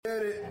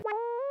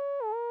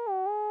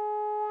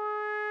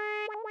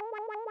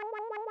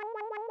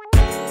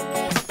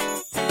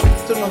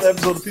to another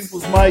episode of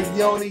People's Mic.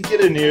 Yoni,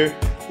 get in here.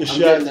 The I'm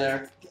getting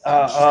there.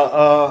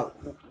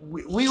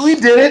 We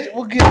did it.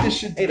 We'll get this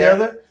shit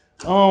together.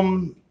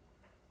 I'm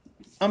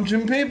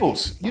Jim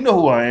Peoples. You know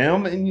who I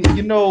am, and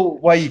you know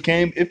why you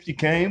came. If you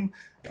came,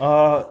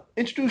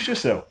 introduce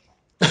yourself.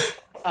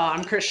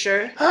 I'm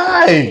Shur.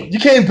 Hi, you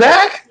came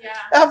back? Yeah.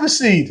 Have a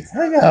seat.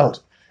 Hang out.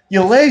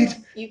 You're late.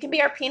 You can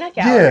be our peanut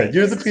gallery. Yeah,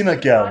 you're the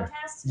peanut gallery.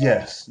 Podcast today?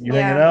 Yes. You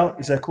hanging out?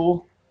 Is that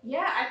cool? Yeah,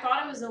 I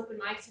thought it was open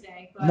mic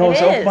today, but No,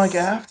 it's it open is. mic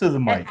after the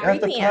mic, At 3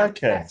 after p.m.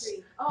 podcast.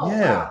 Oh,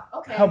 Yeah. wow.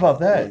 Okay. How about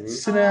that? Mhm.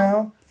 Sit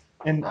down,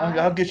 and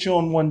I'll get you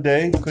on one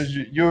day because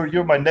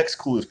you're my next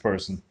coolest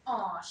person.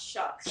 Oh,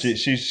 shucks.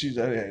 She's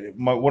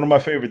one of my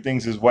favorite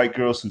things is white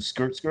girls who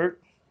skirt.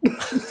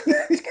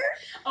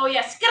 Oh,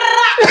 yes.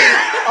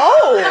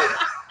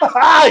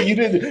 Oh, you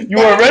didn't. You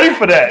weren't ready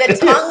for that. The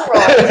tongue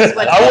roll is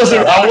what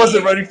I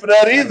wasn't ready for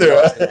that either.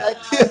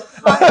 The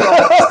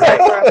tongue roll spread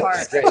her apart.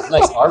 It's great. It's a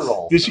nice arm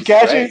roll. Did she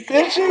catch it?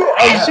 Did she?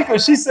 Oh,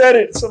 she said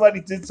it. Somebody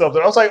did something.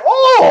 I was like,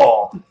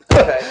 oh.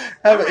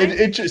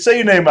 Okay. Say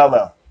your name out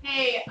loud.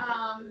 Hey,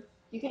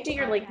 you can do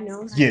your like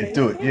nose. Yeah,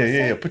 do it.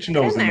 Yeah. Put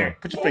your nose in there.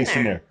 Put your face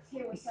in there.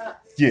 Hey, what's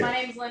up? Yeah. My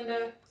name's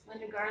Linda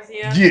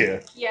Garcia. Yeah.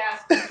 Yeah.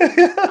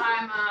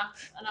 I'm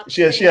an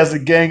upstate. She has a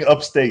gang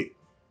upstate.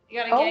 You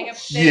got a gang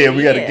upstate? Yeah,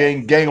 we got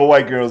a gang of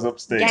white girls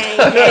upstate.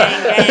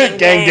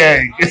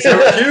 Gang.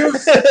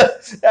 Syracuse.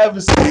 Have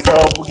a seat.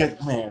 We'll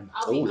get man.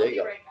 I'll Oh, there be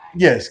you go. right back.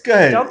 Yes, go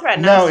ahead. Don't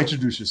threaten now us.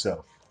 introduce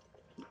yourself.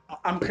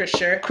 I'm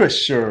Shur. Chris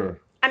Shur.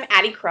 I'm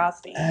Addie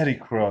Crosby. Addie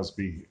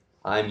Crosby.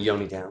 I'm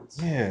Yoni Downs.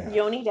 Yeah.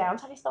 Yoni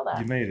Downs. How do you spell that?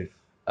 You made it.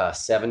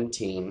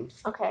 17.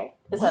 Okay.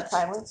 Is that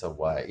silent? So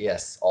why?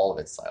 Yes, all of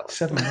it's silent.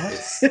 7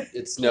 months?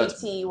 It's no. It's,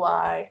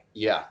 T-Y.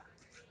 yeah.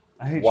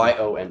 I hate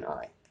Yoni.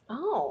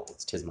 Oh.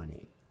 It's tis my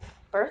name.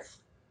 Birth?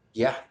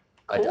 Yeah.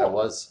 I Cool.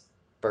 was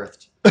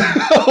birthed.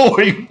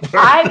 Were you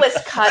I was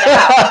cut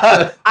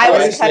out. I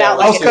was cut out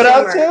I was like a cut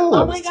out tumor. too.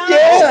 Oh my god.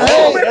 Yeah,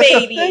 Tumor that's a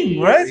baby.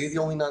 thing, Are right? you the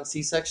only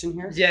non-C-section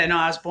here? Yeah, no,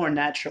 I was born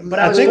natural. But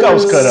I I was think born I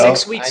was cut out.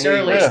 6 weeks I knew you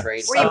early. were Yeah.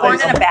 straight. Were you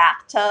born in a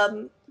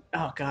bathtub?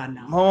 Oh, God,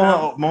 no.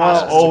 My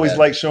mom always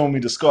liked showing me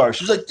the scars.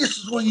 She's like, "This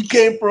is where you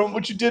came from.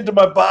 What you did to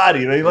my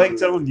body." They like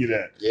telling you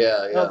that.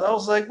 Yeah. I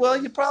was like,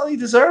 "Well, you probably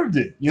deserved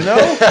it, you know."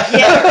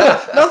 Yeah.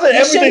 Nothing.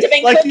 You shouldn't have Everything,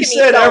 been like you cooking me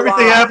said, so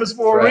everything long. happens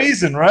for a Right.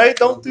 reason, right?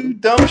 Don't do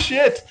dumb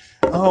shit.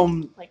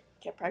 Like,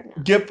 get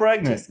pregnant. Get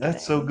pregnant. Just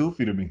That's kidding. so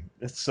goofy to me.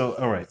 That's so.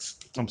 All right.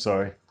 I'm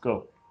sorry.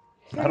 Go.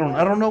 I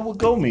don't know what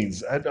go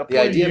means. The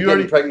idea of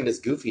getting pregnant is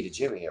goofy to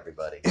Jimmy,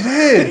 everybody. It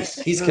is.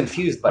 He's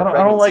confused by I don't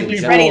pregnancy like in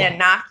people- general. Ready to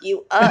knock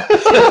you up.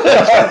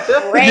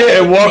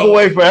 Yeah, and walk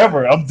away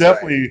forever. I'm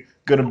definitely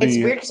gonna be. It's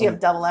weird because you have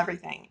double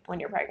everything when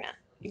you're pregnant.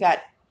 You got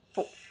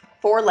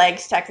four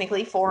legs,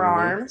 technically, 4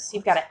 arms.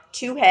 You've got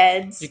 2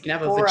 heads. You can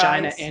have a 4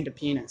 vagina arms. and a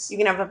penis. You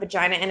can have a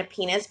vagina and a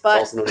penis, It's but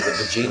also known as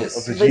a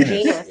vaginus. A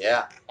vaginus. vaginus,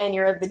 Yeah. and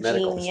you're a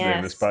medical. What's the name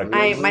of this vaginus.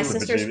 podcast? My A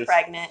sister's vaginus?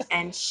 pregnant,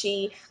 and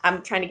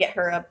I'm trying to get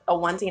her a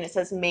onesie, and it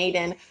says "Made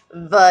in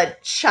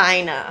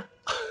Vagina."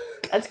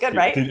 That's good,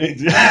 right? you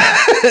You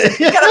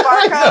got a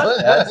barcode?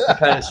 That's the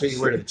kind of shit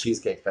you wear to the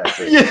Cheesecake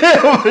Factory. Yeah,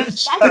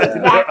 That's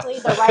exactly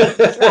the right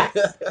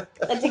dress.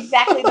 That's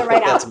exactly the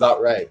right That's outfit.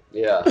 about right.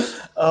 Yeah.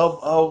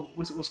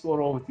 what's going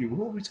on with you? What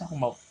were we talking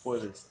about before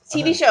this?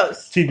 TV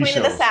shows. TV Queen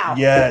shows. of the South.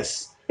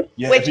 Yes.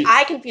 Yeah. Which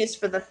I confused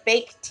for the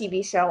fake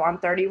TV show on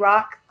 30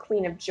 Rock,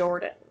 Queen of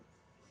Jordan.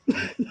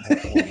 I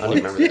don't even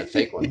remember that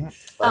fake one.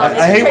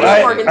 I hate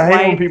Tracy Morgan's when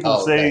wife. people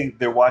Oh, say okay.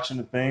 they're watching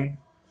a thing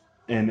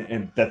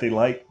and that they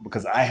like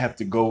because I have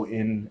to go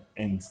in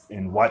and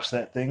watch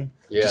that thing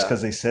just Yeah.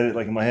 because they said it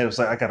like in my head. It's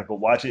like I gotta go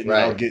watch it and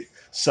I'll Right. get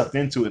sucked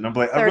into it and I'm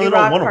like I 30 really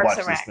don't Rock, want to Parks watch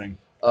and this Rec. thing.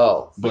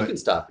 Oh, you But- can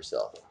stop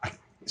yourself.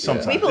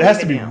 Sometimes We it believe has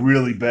to in be you.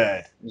 really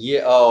bad,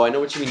 Yeah. Oh, I know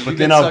what you mean. but You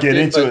then get I'll sucked get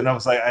in, into but it and I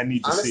was like I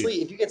need to see honestly,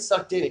 it. if you get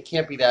sucked in, it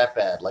can't be that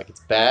bad. Like it's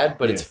bad,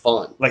 but it's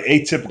fun. Like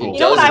atypical. You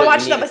know what does I what you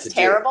watched need that it was to do.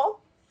 terrible?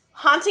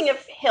 Haunting of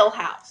Hill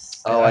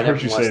House. Oh, I heard never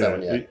you watched say that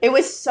one yet. It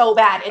was so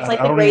bad. It's I like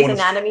don't the even Grey's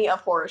wanna- Anatomy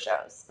of horror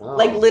shows. Oh.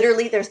 Like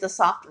literally, there's the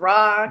soft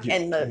rock Yeah.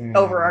 and the Yeah.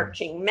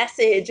 overarching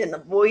message and the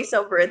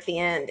voiceover at the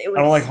end. It was.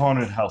 I don't like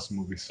haunted house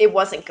movies. It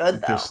wasn't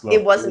good They're though. slow.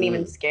 It wasn't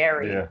even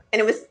scary. Yeah.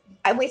 And it was.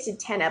 I wasted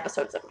 10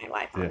 episodes of my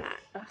life on Yeah.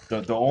 that.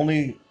 Ugh. The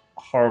only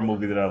horror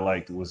movie that I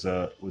liked was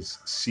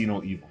See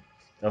No Evil.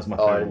 That was my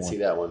Oh, I favorite didn't one. see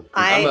that one.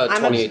 I'm I'm a a-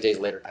 28 Days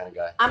Later kind of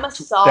guy. I'm a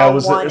Saw That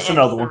was 1 it's and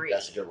another one. 3.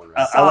 That's a good one, I,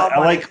 right? I like, I Saw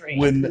 1 like and 3.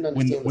 when Couldn't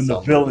understand when the the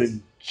Saw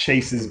villain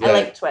chases I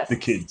like twists. the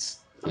kids.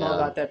 I'm all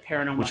about that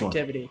paranormal Which one?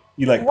 activity.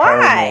 You like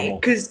Why?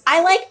 paranormal. Because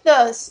I like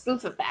the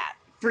spoof of that.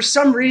 for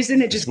some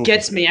reason, it just Cool.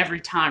 gets me every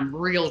time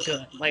real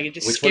good. Like, it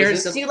just Which one is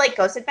scares this? Do you like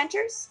Ghost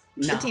Adventures?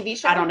 No, The TV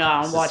show? I don't know.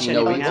 I don't watch See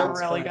No anything Evil? else.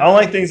 Really but- good. I don't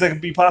like things that can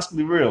be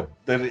possibly real.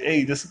 That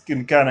hey, this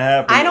can kind of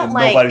happen. I don't and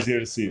like- nobody's here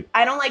to see it.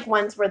 I don't like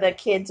ones where the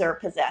kids are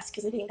possessed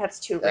because I think that's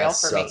too real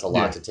for me. That's a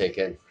lot Yeah. to take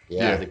in.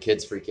 Yeah, Yeah. the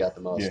kids freak you out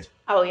the most. Yeah.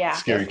 Oh yeah.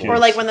 Scary kids. Or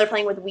like when they're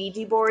playing with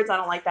Ouija boards, I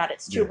don't like that.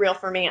 It's too Yeah. real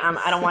for me.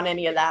 I don't want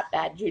any of that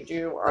bad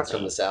juju or. That's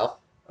from the South.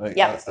 Like,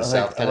 Yeah. That's the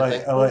South kind of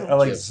thing. I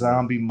like Mhm.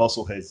 zombie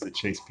muscle heads that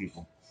chase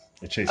people.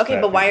 They chase Okay,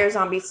 fat but why people. are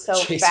zombies so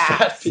Chase fat?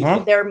 fat people. Huh?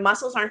 Their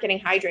muscles aren't getting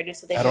hydrated,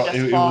 so they I can don't.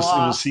 just It fall was. It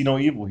off. was see no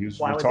evil. He was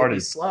Why would they be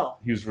retarded. slow?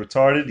 He was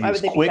retarded. He Why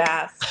was would they quick. be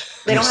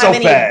fast? They He don't was have so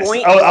any fast.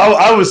 buoy.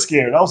 I was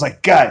scared. I was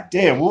like, God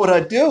damn, what would I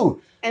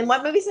do? And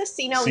what movie is this?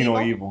 See No See Evil?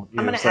 no evil. Yeah,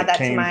 I'm it gonna was add like that to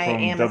came my from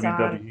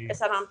Amazon. WWE. Is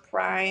that on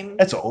Prime?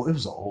 That's old. It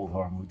was an old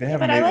horror movie. They Yeah,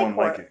 haven't but I made like one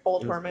horror, like it.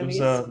 old It horror was, movies.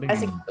 maybe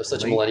As a- That was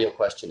such a late. millennial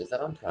question. Is that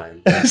on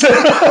Prime? I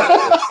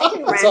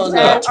can It's rent on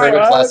it, Turner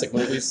or, Classic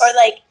Movies. or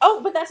like,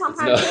 oh, but that's on It's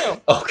Prime no-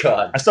 too. Oh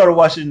God. I started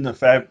watching the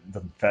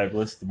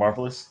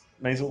Marvelous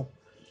Maisel.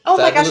 Oh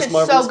my gosh, Fabulous it's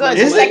Marvelous so good. Maisel?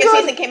 The Is it second good?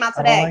 season came out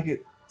I don't today. like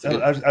it. It's a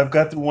good- I've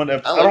got through one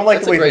episode. I I don't like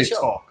that's the a way great they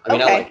show. talk. I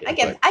mean, Okay, I like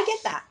it. I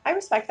get that. I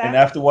respect that. And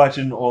after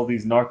watching all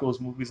these Narcos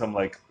movies, I'm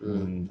like,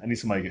 Mm. I need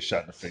somebody to get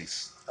shot in the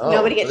face. Oh,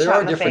 Nobody gets there shot are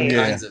in the different face.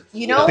 kinds of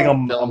You know- I think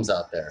I'm- films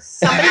out there.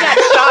 Somebody got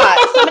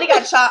shot. Somebody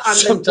got shot on The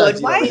Sometimes Good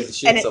you don't need to Wife,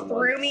 shoot and it someone.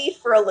 threw me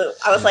for a loop.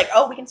 I was like,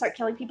 oh, we can start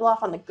killing people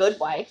off on The Good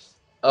Wife.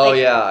 Oh Like-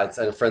 yeah,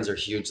 I know friends are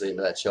hugely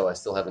into that show. I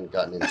still haven't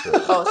gotten into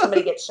it. Oh,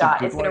 somebody gets shot.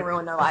 Good It's going to Wife.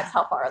 ruin their lives.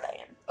 How far are they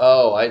in?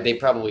 Oh, they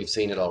probably have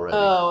seen it already.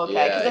 Oh, okay.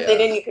 Because Yeah, if they yeah.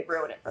 didn't, you could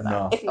ruin it for them.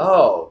 No. If you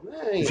Oh,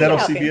 Is man. that on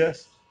help you.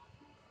 CBS?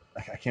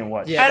 I can't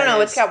watch. Yeah, I don't know.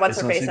 that It's is- got what's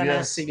It's her on face in it.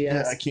 CBS.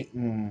 Yeah, I can't.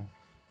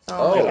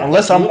 Oh, my God.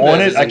 Unless I'm Moonves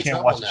on it, is I in can't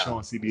trouble watch the now. show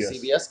on CBS.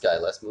 CBS guy,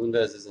 Les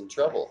Moonves, is in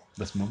trouble.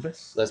 Let's move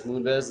this. Les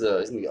Moonves,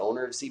 isn't he the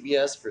owner of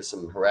CBS for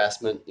some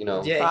harassment? You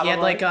know. Yeah, he had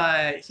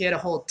Probably. he had a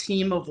whole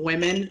team of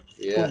women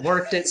Yeah. who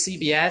worked at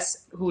CBS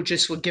who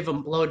just would give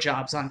him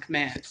blowjobs on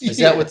command. Is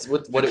that what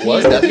it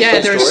was? That's Yeah,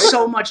 the there's story?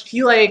 so much. He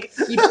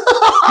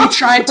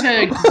tried to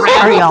Are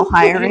grab y'all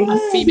hiring? a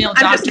female I'm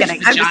just doctor's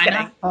kidding. I'm just vagina.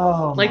 kidding.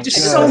 Oh, Like my just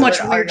God. so much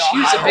Are weird. y'all She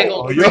was a big Oh,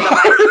 old. yo.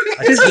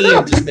 A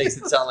team just makes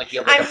it sound like you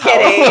have like I'm a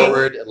power kidding.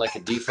 forward and like a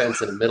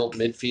defense and a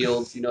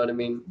midfield. You know what I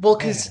mean? Well,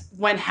 because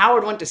when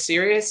Howard went to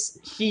Sirius,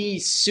 he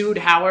sued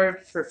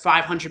Howard for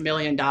 $500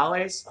 million.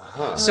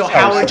 Uh-huh. So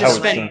Howard- Howard just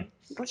Howard spent Stern.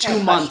 Wish I had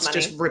 2 months hush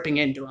money. just ripping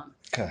into him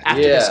God.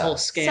 after this Yeah. whole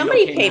scandal.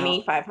 Somebody came pay out.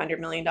 me $500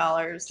 million.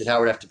 Did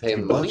Howard have to pay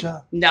him the money?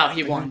 Blowjob? No,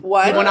 he won.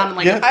 What? He went on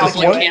like Yeah, a that's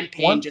public one-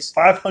 campaign, one just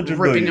 500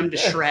 ripping million. him to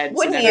shreds.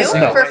 Wouldn't and you?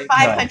 everything. No. For Like,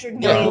 $500 No,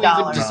 million who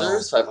dollars. even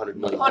deserves $500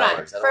 million? Hold on. I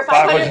don't For know.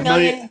 $500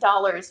 million,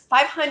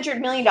 $500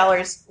 million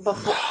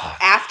before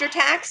after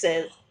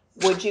taxes,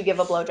 would you give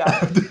a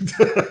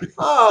blowjob?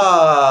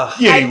 Ah,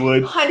 Yeah, he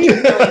would.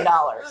 $100 million.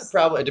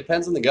 probably. It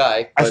depends on the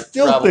guy. I But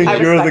still probably. think I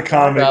you're the respect that.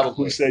 comic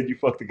Probably. who said you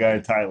fucked the guy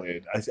in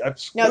Thailand. I swear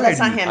No, that's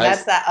to not you. him. I-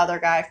 That's that other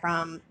guy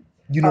from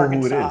You know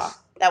Arkansas. who it is.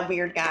 That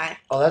weird guy.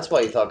 Oh, that's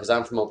why you thought, because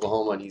I'm from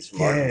Oklahoma and he's from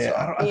Yeah,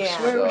 Arkansas. I Yeah.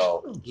 swear.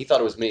 So he thought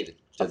it was me that A did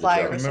the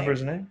flyer joke. was- Remember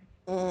his name?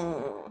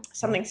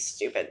 Something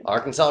stupid.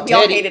 Arkansas We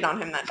all Teddy. hated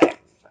on him that day.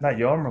 Not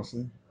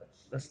Yarmulson.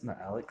 That's not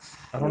Alex.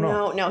 I don't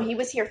know. No, he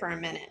was here for a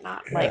minute,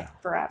 not Yeah. like He's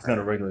not a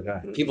forever. regular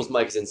guy. People's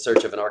Mike is in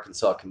search of an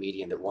Arkansas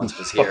comedian that once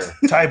was Fuck here.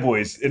 Thai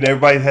boys, and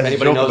everybody has If a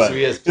anybody joke knows about who it.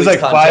 he is, There's please like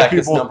five contact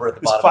this people. number at the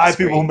There's bottom of the 5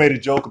 people who screen. made a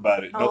joke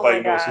about it. Oh Nobody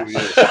my knows who he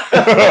gosh.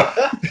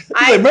 is. He's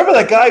like, remember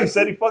that guy who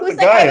said he fucked Who's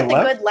the the guy guy with and the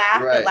left? good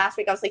laugh? Right. That last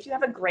week I was like, you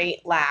have a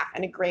great laugh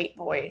and a great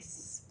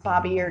voice,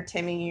 Bobby or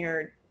Timmy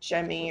or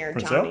Jimmy or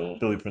Princell? Johnny.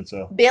 Billy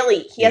Princell.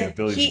 Billy. He has. Yeah,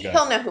 Billy's the guy.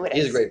 He'll know who it is. He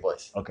has a great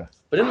voice. Okay.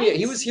 But didn't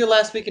he was here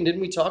last week, and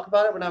didn't we talk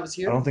about it when I was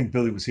I here? don't think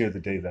Billy was here the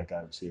day that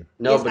guy was here.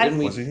 No, Yes, but I- didn't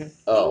we? Was he here?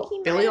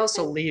 Oh, Billy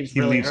also leaves He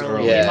really leaves early.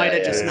 early. He Yeah, might have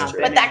yeah, just that's not true.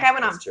 been But that in. guy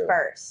went on That's true.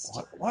 first.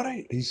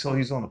 He's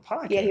on the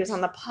podcast. Yeah, he was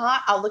on the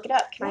pot. I'll look it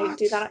up. Can I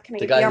do that? Can I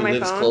the get you guy on who my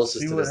lives phone? closest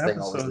See to what this thing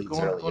happens. always So leaves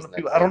going- early. going to Isn't that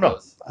people- the I don't way it know.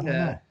 goes? I don't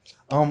Yeah.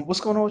 know. What's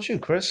going on with you,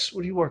 Chris?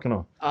 What are you working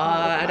on?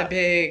 I had a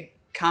big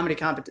comedy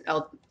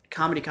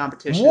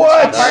competition.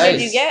 What? How far did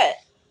Nice. you get?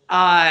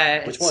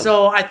 Which one?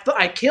 So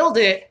I killed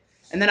it,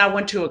 and then I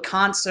went to a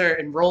concert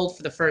and rolled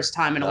for the first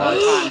time in a long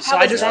Nice. time. So How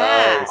I was just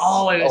that?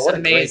 Oh, it was what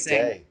a great amazing.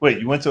 day. Wait,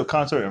 you went to a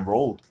concert and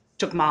rolled?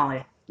 took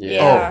Molly.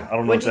 Yeah. Oh, I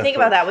don't know. What'd you what think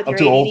that about that with I'm your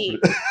too old ADD?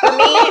 for For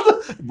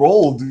me,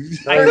 rolled,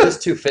 dude. No, you're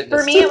just too fitness.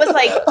 for me, it was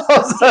like I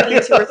was taking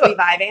like- 2 or 3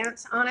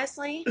 Vyvanse,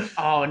 honestly.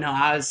 Oh no,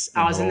 I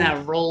was in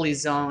that rolly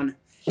zone.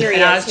 Here he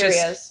And I is. was Here he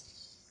just-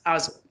 is. I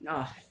was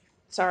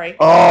Sorry.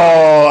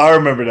 Oh, I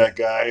remember that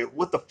guy.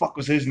 What the fuck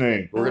was his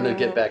name? We're gonna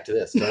get back to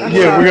this. Don't I'm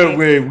worry. Yeah, we're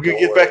sorry. gonna Don't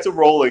get back worry. to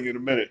rolling in a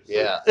minute.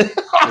 Yeah,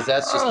 because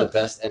that's just the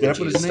best Did I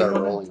energy put to his name start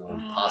on it? rolling on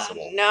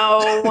possible.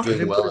 No. Doing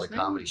Didn't well put at a his name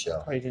comedy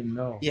show. I didn't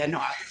know. yeah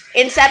no.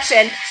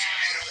 Inception.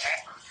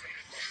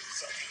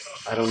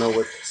 I don't know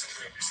what.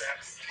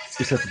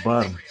 It's at the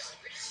bottom.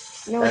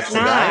 No, That's it's the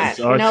guy? not. It's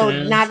our No,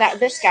 chance. not that.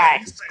 This guy.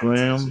 It's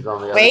Graham. She's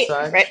on the Wait,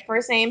 other side. right,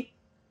 first name.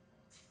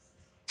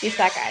 He's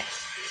that guy.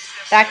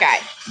 That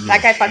guy.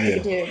 That guy fucked Yeah,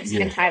 the dudes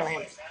yeah. in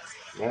Thailand.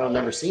 I don't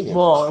never seen him.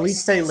 Well, at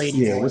least say lady.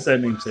 Yeah, boy. what's that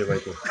name say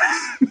right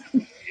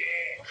there?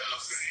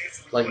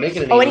 Like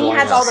making an Oh, and Amy he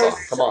has Winehouse all those.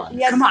 song. Come on.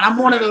 He has, Come on, I'm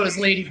one of those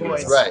lady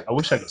boys. That's right. I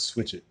wish I could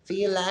switch it.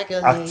 Feel like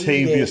a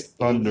Octavius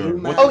Thunder.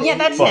 What Oh, the yeah,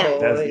 that's fuck?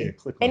 him. Yeah,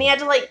 click on and he it. had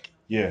to like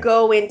Yeah.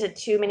 go into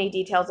too many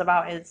details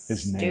about his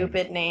His name.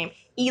 stupid name.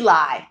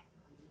 Eli.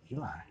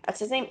 Eli. That's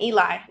his name.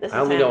 Eli. This I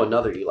is only him. know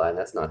another Eli, and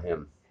that's not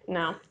him.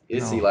 No.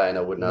 This No. Eli, I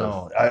know, would not.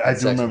 No, I do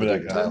sex remember with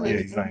that you guy. entirely. Yeah,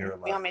 he's not here a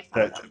We all lot. made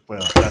fun of him.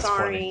 That's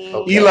Sorry. funny.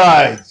 Okay.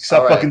 Eli, stop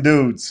All right. fucking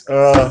dudes.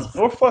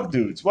 Or fuck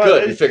dudes. Why-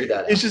 Good, we figured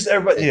that out. It's just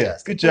everybody. Yeah,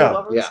 Fantastic. good Wait, job.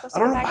 what were we Yeah. supposed I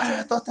to don't go know back why I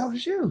to? thought that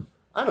was you.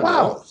 I don't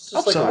Wow. know. It's just I'm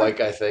like a sorry. white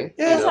guy thing.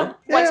 Yeah. You Just know? some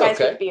white guys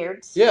okay. with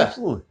beards. Yeah.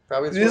 Absolutely.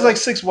 Probably. There's like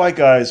 6 white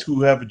guys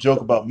who have a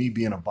joke about me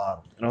being a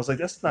bottom, and I was like,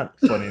 that's not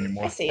funny I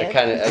anymore. see I it.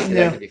 kind of.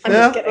 Yeah. Could be I'm funny.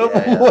 just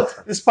kidding. Yeah.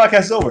 This podcast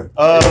is over.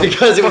 It's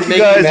because it would fuck make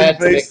you you guys mad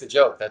in the to make face. the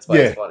joke. That's why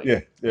it's funny. Yeah.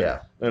 Yeah.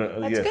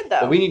 That's Yeah. good though.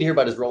 But we need to hear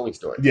about his rolling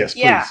story. Yes,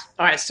 please. Yeah.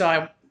 All right, so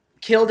I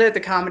killed it at the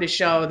comedy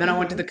show. Then I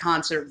went to the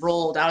concert,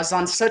 rolled. I was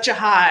on such a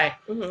high.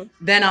 Mhm.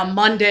 Then on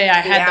Monday, I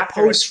had the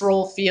afterwards.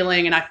 post-roll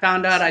feeling, and I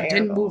found out I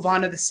didn't Terrible. move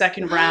on to the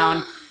second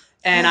round,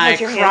 and I'll I hold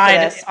your hand for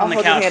cried this. on the I'll hold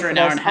your couch hand for for an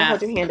hour this. and a I'll half.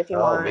 hold your hand if you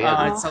Oh, want. man.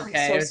 Oh, it's I'm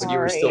okay. so It was- But you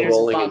were still sorry. It was a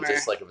rolling, and bummer.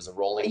 just like it was a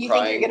rolling You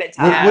crying. think you're gonna What,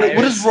 tell? what, Yeah, what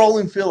it does was-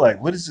 rolling feel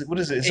like? What is it?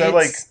 Is that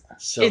like?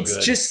 So It's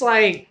good. just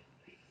like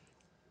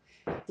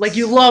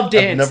you love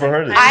dancing. I've never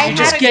heard of it. I You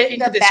just had get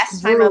into the this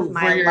best time groove of where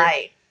my you're-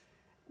 life,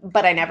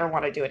 but I never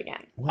want to do it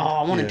again. Oh,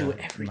 I want to Yeah, do it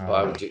every no. Oh,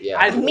 I would do. Yeah.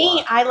 I- I'd do a Me,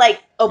 lot. I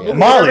like Molly,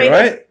 obliterated.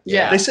 right?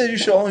 Yeah. They said you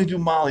should only do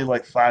Molly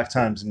like 5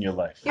 times in your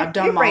life. Your- I've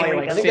done your brain Molly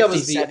like I rebuilds. think that was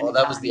 50, the 70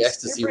 that was the times.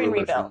 ecstasy Your brain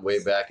rumor from rebuilds.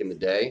 way back in the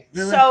day,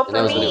 So and for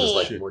that was when it was me,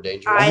 like more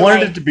dangerous. I I wanted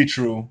like it to be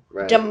true.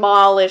 Right.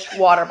 demolished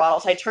water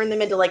bottles. I turned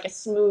them into like a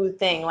smooth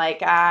thing. Like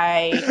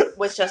I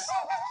was just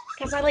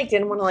because I like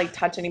didn't want to like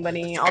touch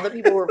anybody. All the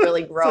people were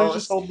really So you gross.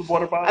 just hold the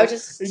water bottle. I was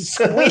just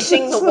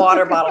squishing the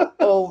water bottle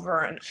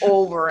over and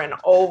over and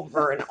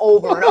over and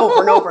over and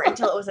over and over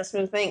until it was a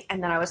smooth thing.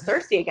 And then I was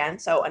thirsty again,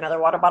 so another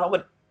water bottle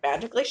would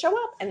magically show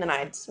up, and then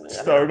I'd smooth it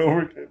Start out.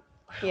 over again.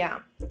 Yeah.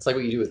 It's like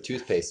what you do with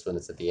toothpaste when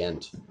it's at the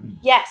end.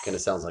 Yes. Kind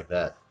of sounds like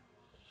that.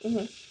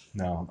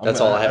 No,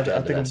 That's all I have to I add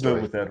to think that I'm story.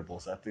 good with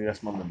edibles. I think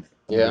that's my limit.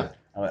 Yeah.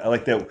 I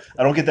like that.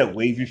 I don't get that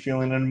wavy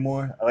feeling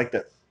anymore. I like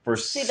that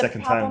first, See, the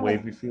second time problem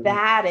wavy with feeling.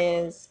 that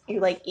is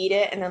you like eat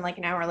it, and then like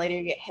an hour later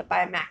you get hit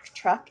by a Mack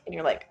truck, and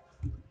you're like,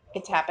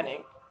 it's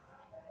happening.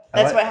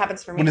 I That's like- what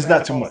happens for me. when it's for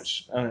not too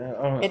edibles.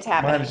 much. It's Mine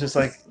happening. is just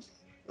like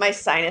My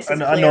sinuses I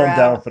clear know I'm out.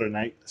 down for the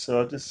night,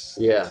 so I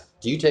just Yeah.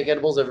 Do you take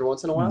edibles every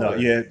once in a while? no, or-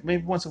 yeah,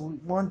 maybe once a week,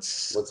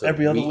 once Once a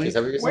every other week? week. Is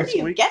that what you're Where saying? do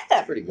you week? get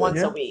them? pretty good. Once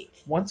Yeah. a week.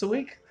 Once a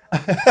week.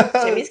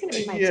 Jimmy's gonna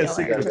be my yeah, dealer.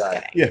 secret. I'm just guy.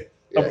 kidding. Yeah,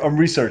 Yeah. I'm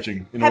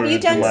researching. In Have order you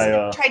to do done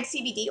my, tried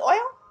CBD oil?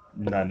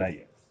 No, not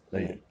yet.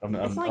 Not yet. I'm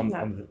It's like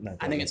that. not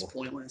I think it's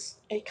available. pointless.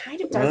 It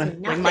kind of does Really?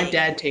 nothing. Like my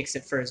dad takes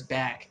it for his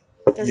back.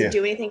 Does Yeah. it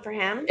do anything for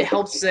him? It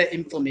helps the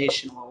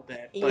inflammation a little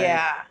bit. But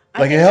Yeah.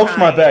 Like it helps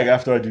my back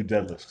after I do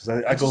deadlifts because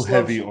I go just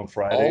heavy love on All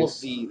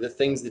Fridays. of the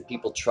things that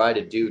people try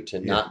to do to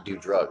not do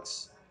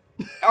drugs.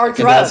 Or And that's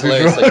drugs.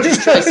 hilarious. Like,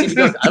 just try Drugs.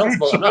 CBD oil. I don't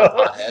smoke. I'm not a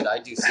pothead. I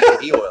do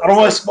CBD oil. I don't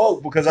want It's to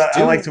smoke because just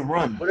I do like to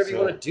run. whatever you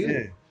so, wanna do.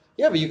 Yeah.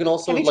 Yeah, but you can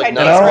also Have you like tried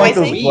not And I don't smoke like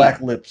those weed.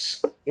 black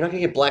lips. You're not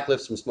gonna get black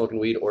lips from smoking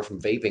weed or from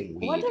vaping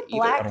weed What are either.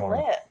 black I don't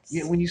wanna- lips?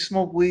 Yeah, when you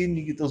smoke weed and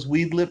you get those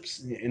weed lips,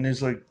 and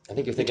there's like, I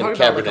think you're you're thinking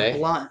talking of about like a Cabernet.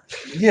 blunt.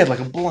 yeah, like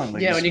a blunt.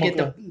 Like Yeah, when you get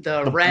smoke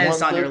the the res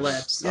blunt on your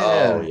lips. lips. Yeah.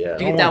 Oh, yeah. You I get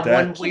don't that want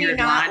one that. Can you weird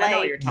not, line. I know what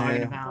like, you're talking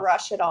Yeah. about.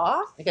 Brush it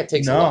off? I think that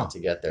takes a No. lot to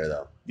get there,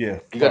 though. Yeah, You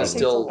gotta probably.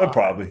 still.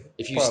 Probably.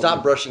 If you Probably.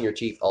 stop brushing your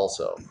teeth,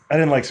 also. I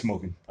didn't like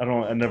smoking. I never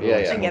Yeah, liked yeah. I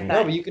get smoking. that.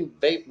 No, but you can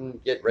vape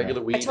and get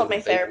regular weed. I told my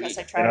and vape therapist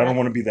I weed. tried And I don't that.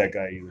 want to be that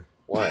guy either.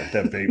 Why?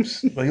 That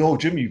vapes. Like, oh,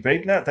 Jimmy, you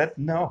vape now? That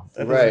no.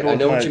 That doesn't Right, go I with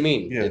know my- what you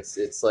mean. Yeah,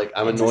 It's like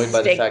I'm It's a annoyed by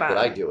the steak fact that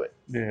bomb. I do it.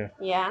 yeah,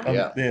 Yeah.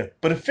 Yeah. yeah.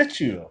 But it fits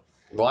you though.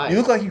 Why? You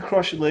look like you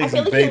cross your I legs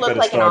feel and like you vape look at a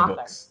like an author.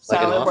 Starbucks. So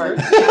Like an it author?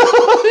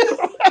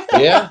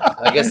 works. Yeah,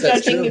 I guess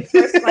that's Judging true. you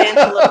first glance,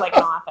 you look like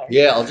an author.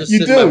 Yeah, I'll just You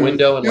sit do. in my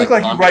window and You look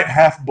like like you ponder. write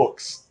half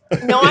books.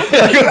 No, I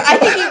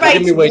think he Give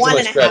writes me way too one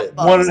much and a half credit.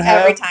 books One and a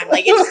half? every time.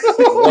 Like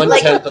it's One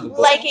like, tenth of a book.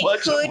 like it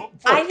Much could. of a book.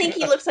 I think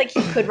he looks like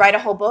he could write a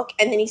whole book,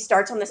 and then he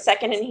starts on the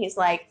second, and he's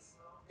like,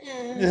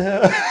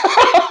 Yeah.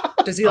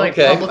 Does he like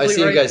Okay, I publicly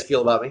see how you write? guys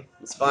feel about me.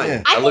 It's fine.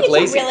 Yeah. I I look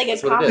think it's lazy. a really good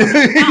That's what it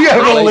compliment. is. You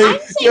have a I'm lazy-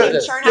 saying he yeah,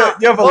 could churn you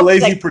out. have a books lazy,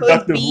 that could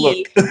productive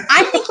be- look.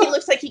 I think he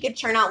looks like he could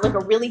churn out like a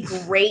really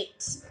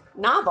great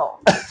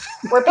novel,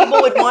 where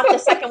people would want the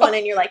second one,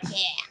 and you're like, yeah,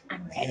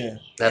 I'm ready. Yeah.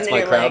 That's And then my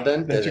you're crowd like-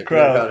 then? That's Is your it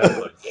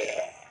crowd. Yeah.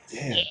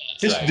 Damn.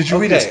 That's right. Did you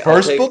read Okay, his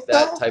first I'll take book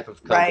that though? type of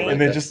Right. compliment.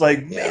 And then just like,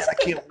 man, It's I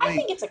can't I wait.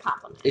 think it's a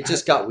compliment. It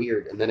just got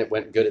weird, and then it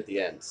went good at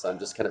the end. So I'm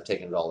just kind of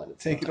taking it all in.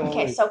 Take it all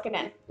Okay, in. soak it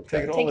in.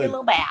 Take it Take all your in.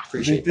 little bath.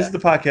 Appreciate This is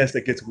that. the podcast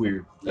that gets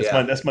weird.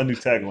 Yeah. That's my new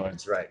tagline.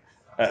 That's right.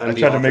 I I'm the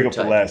tried to make author up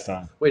for type. last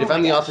time. Wait, Oh if my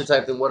I'm the gosh. author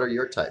type, then what are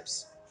your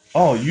types?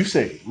 Oh, you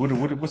say what's her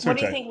What do you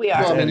type? think we Well,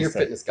 are? I mean, Addie's you're a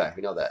type. fitness guy.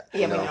 We know that. Yeah,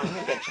 you we know? know.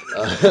 We get you.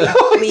 Uh,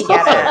 We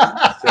get it.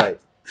 That's right.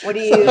 What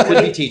do you? It What could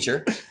do be you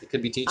teacher. It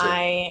could be teacher.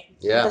 the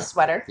Yeah.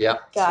 sweater. Yeah.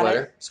 Got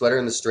Sweater. Sweater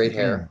and the straight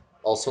hair. Mm.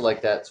 Also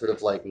like that sort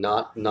of like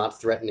not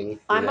threatening.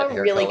 I'm brunette a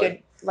hair really color. good.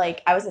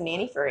 Like I was a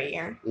nanny for a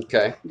year.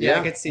 Okay. Yeah, I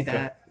Yeah. could see Okay.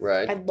 that.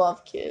 Right. I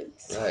love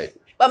kids. Right.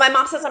 But my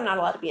mom says I'm not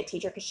allowed to be a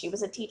teacher because she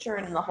was a teacher,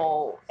 and the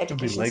whole It'll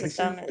be education legacy.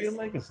 system Be a is.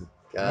 legacy.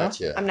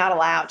 Gotcha. I'm not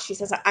allowed. She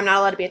says I'm not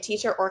allowed to be a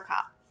teacher or a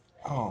cop.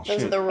 Oh Those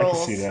shit! are the I can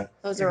rules. see that.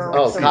 Those are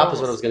Oh, the cop rules.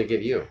 is what I was going to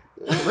give you.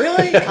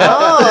 Really? But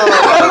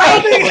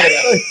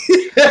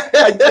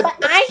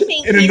I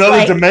think In he's another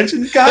like,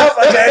 dimension, cop.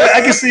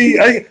 I can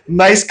see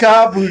nice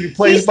cop who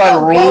plays He's by the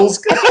a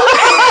rules.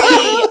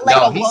 like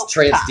No, a he's woke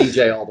trans cop.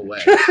 DJ all the way.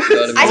 You know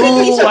what I I mean?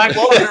 think he's Ooh, a I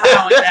woke can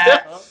cop. with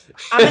that.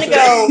 I'm gonna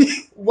go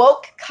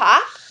woke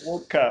cop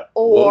Woke cop.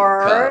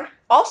 or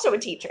also a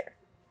teacher.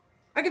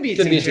 I could be a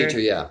Could be a teacher. teacher,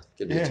 yeah.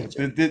 Could be a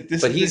teacher.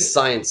 This, But he's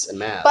science and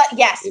math. But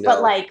yes, you but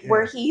know? like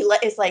where Yeah. he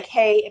is like,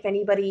 hey, if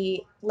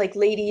anybody, like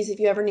ladies, if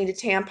you ever need a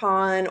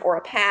tampon or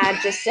a pad,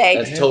 just say,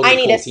 That's totally I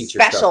need cool a teacher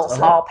special stuff.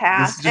 hall This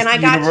pass, is and just I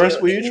the got universe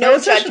you. where you No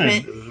transition.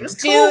 judgment. It's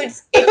cool.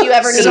 Dudes, if you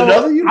ever In need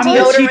another I'm universe. the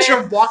deodorant.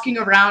 teacher walking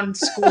around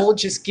school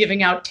just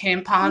giving out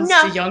tampons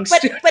No, to young but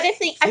students. but if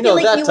they, I You feel know,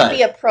 like that you would be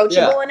type.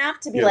 approachable enough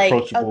to be Yeah, like, a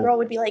approachable. girl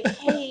would be like,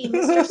 hey,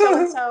 Mr. So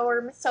and So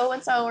or Miss So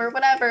and So or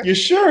whatever. You're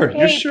sure? Hey,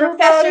 You're sure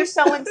about Professor it?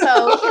 So and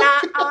So, can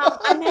I?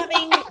 I'm having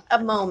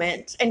a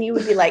moment, and you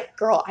would be like,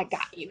 "Girl, I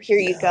got you. Here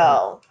you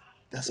go."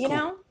 That's You cool.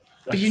 know,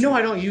 But you know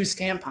I don't use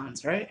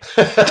tampons, right?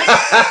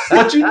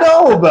 What you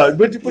know about it?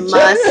 But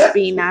must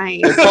be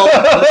nice. They're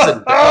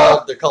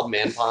called, they're called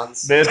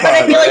man-pons. Man, But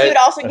I feel like right? you would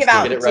also That's give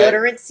out good. Get it right.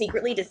 deodorant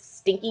secretly to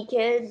stinky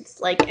kids,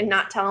 like, and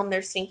not tell them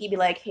they're stinky. Be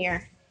like,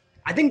 here.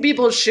 I think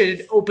people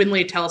should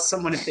openly tell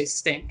someone if they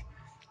stink.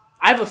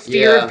 I have a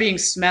fear Yeah. of being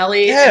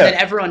smelly Yeah. and then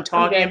everyone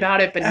talking good.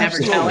 about it but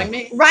Absolutely. never telling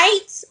me. Right?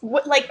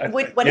 What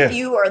if Yeah.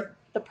 you are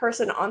the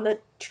person on the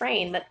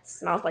train that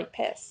smells like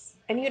piss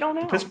and you don't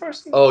know? Piss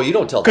person? Oh, you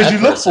don't tell 'Cause that you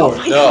look person. for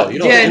it. No, you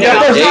don't. Yeah, you no,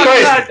 don't that's date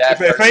not- that If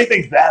person.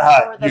 anything's that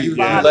hot, Or the You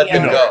body let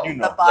them odor, go. You the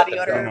know. body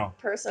Let them odor go.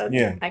 person.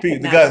 Yeah, I the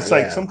could guy's never.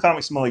 like Yeah. some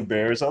comics smell like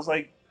bears. I was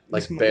like,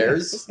 Like you smell-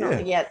 bears? It's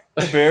not yet.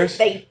 Yeah, bears.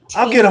 They.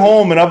 I'll get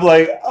home and I'm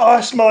like, oh,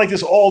 I smell like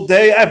this all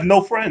day. I have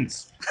no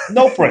friends.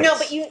 No friends. No,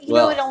 but you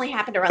Well- know it only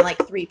happened around like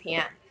 3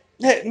 p.m.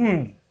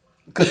 Yeah,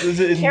 because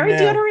Carry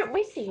deodorant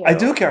with you. I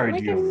do carry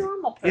like deodorant. a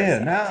normal person. Yeah,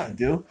 nah, I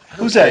do. I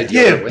Who's don't that?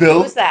 carry Yeah, deodorant with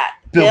Bill. Who's that?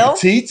 Bill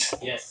Petite.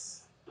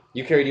 Yes.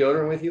 You carry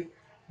deodorant with you?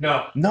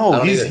 No. No, I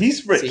don't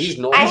he's either. rich. See, he's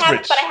I normal. have,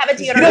 rich. but I have a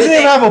He He deodorant. doesn't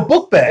even stick. have a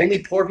book bag. Only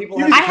poor people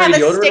You- have to I have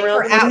carry a deodorant stick around.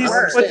 for I don't at He's-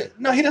 work. understand.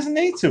 but no, he doesn't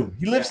need to.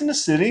 He lives in the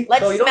city.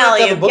 Let's No, you don't smell have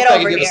to have you. a book Get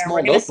bag, you over get a here. small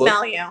We're gonna notebook.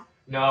 smell you.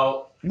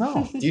 No.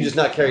 No. Do you just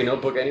not carry a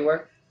notebook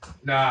anywhere?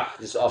 Nah.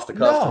 Just off the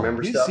cuff, No,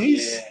 remember he's,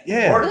 stuff?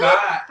 yeah. Or not.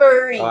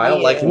 For Oh, I don't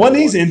you. like him. One,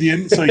 he's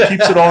Indian, so he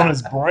keeps it all in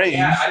his brain.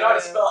 Yeah, I know how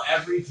to spell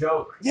every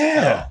joke.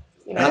 Yeah.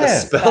 You know How how to to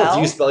spell?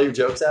 Do you spell your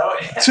jokes Oh, out?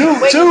 yeah. Two.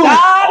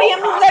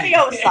 Wingardium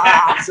Leviosa.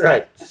 That's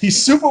right. He's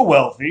super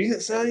wealthy,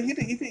 so he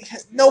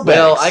no bags.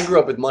 Well, I grew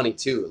up with money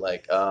too.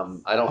 Like, I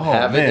don't Oh,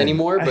 have man. it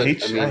anymore. But I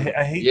hate, I mean,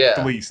 I hate yeah.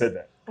 the way you said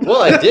that.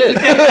 Well, I did.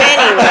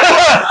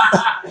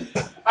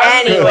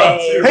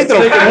 Anyway. Hate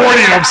that I'm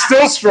 40 and I'm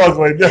still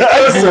struggling.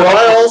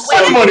 I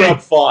also money. grew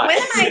up fine. When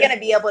am I gonna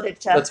be able to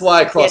just That's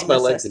why I cross get my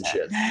an legs and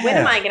assistant? shit. When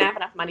am I gonna have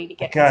enough money to I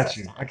get? got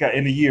you. I got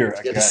in a year.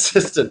 I Get got you.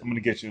 assistant. I'm gonna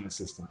get you an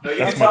assistant. No, you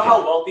That's can my tell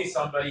how goal. wealthy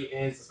somebody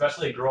is,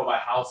 especially a girl, by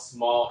how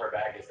small her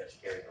bag is that she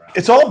carries around.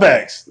 It's all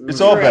bags.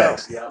 It's all True.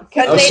 bags. Yeah. The The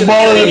Because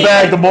smaller the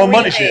bag, the more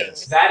money she has.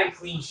 has. That and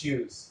clean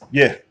shoes.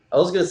 Yeah. I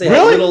was gonna say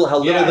Really? how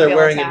little Yeah. they're Feel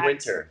wearing in attacked.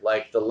 winter.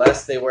 Like the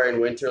less they wear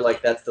in winter,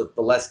 like that's the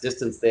less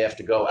distance they have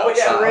to go Oh,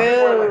 yeah.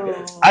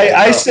 outside. True.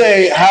 I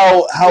say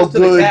how Just to the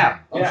good cab.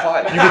 I'm Yeah.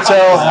 fine. you can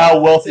tell how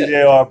wealthy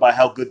they are by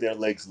how good their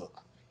legs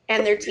look.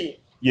 And their teeth.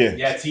 Yeah.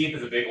 Yeah, teeth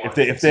is a big one.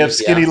 If they have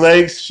skinny Yeah.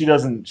 legs, she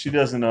doesn't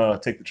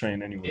take the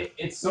train anywhere.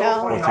 It's so No,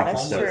 funny Or how take the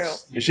that's homeless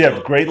steps. people If she have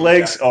look great like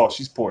legs, that. oh,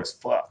 she's poor as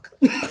fuck.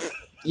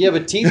 Yeah,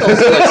 but teeth also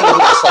like some people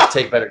just like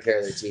take better care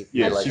of their teeth.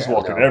 Yeah, They, like, she's you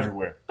walking know.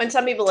 everywhere. When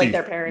some people like Teeth,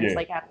 their parents yeah.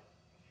 like have,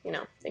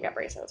 they got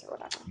bracelets or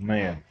whatever.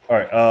 Man, all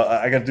right.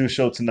 I got to do a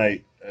show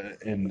tonight,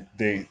 and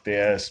they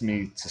asked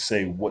me to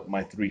say what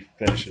my 3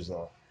 fetishes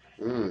are.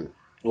 Mm.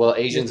 Well,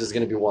 Asians is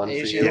gonna be one for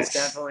you. Asians, Yes.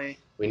 definitely.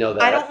 We know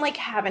that. I don't like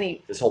have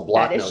any This whole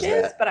block knows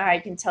fetishes, that. but I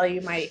can tell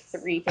you my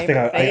 3 I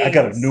favorite think things. I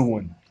got a new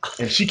one,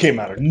 and she came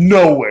out of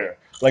nowhere.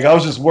 Like I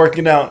was just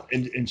working out,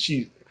 and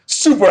she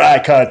super eye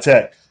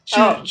contact.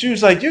 She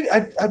was like,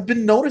 I've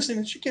been noticing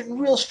that you're getting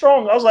real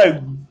strong. I was like,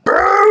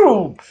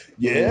 boom,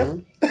 yeah.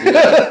 Mhm.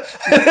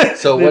 Yeah.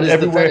 So what is the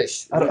Everywhere.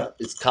 fetish? I don't-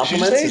 It's She's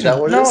compliments? Asian. Is that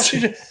what it no, is?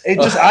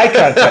 it's just eye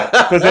contact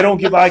because they don't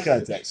give eye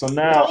contact. So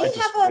now Don't I you just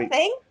have a wait.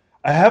 thing?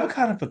 I have a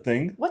kind of a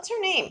thing. What's her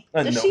name?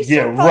 No, Does she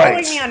yeah, start following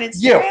right. me on Instagram?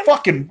 Yeah,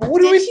 fucking. What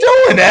are Did we she?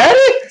 doing,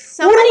 Addie?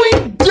 Somebody, What are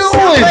we doing?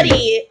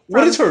 Somebody What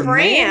from is her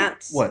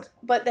France, name? What?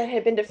 but that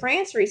had been to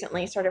France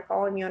recently, started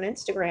following me on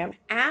Instagram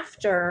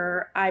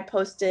after I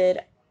posted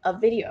a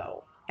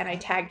video and I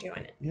tagged you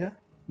in it. Yeah.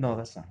 No,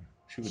 that's not her.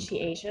 She Is would. she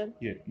Asian?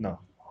 Yeah. No.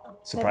 Never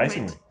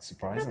Surprisingly. mind.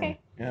 Surprisingly. Okay.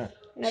 Yeah.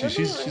 Never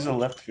She's a mind.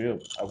 left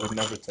field. I would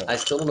never tell. I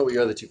still don't know what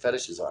your other 2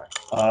 fetishes are.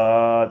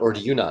 Uh. Or do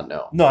you not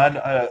know? No.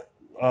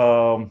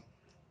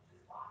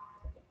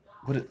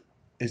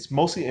 It's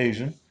mostly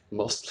Asian.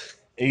 Most.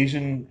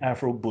 Asian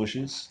Afro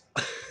bushes.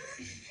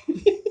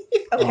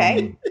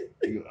 Okay.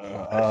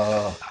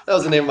 That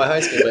was the name of my high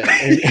school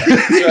band.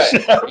 That's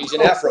That's right.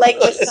 Asian Afro. Like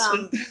with bushes.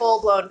 some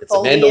full blown It's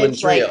a mandolin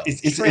foliage, trio. like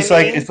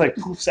It's like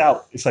poofs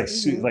out. It's like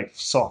Mhm. like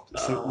soft.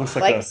 It looks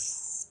like, like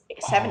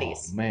a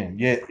 70s. Oh, man,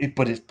 yeah.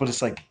 But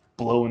it's like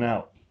blowing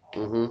out.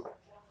 Mm-hmm.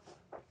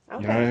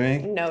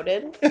 Okay. You know what I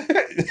mean? Noted.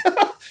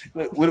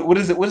 What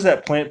is it? What is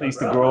that plant that used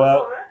to grow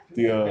out?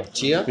 The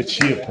Chia? The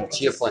chia plant.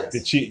 Chia plants.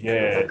 The chia,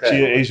 yeah, Okay.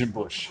 chia Asian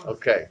bush.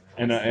 Okay.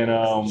 And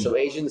So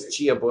Asians,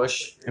 chia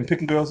bush. and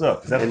picking girls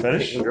up. Is that a And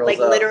fetish? picking girls Like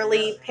up.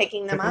 literally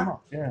picking them Picking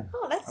up. Yeah.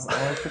 Oh, that's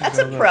I like picking that's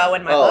a girls up. pro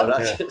in my Oh, book. not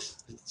Yeah.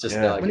 just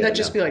Yeah. now. I Wouldn't get that it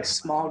just now. be like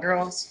small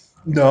girls?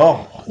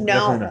 No.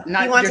 No. Definitely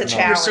not. He wants a You're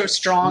so challenge.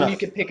 strong, No. you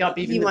could pick up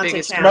even He the wants a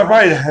biggest challenge. girl.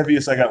 Probably the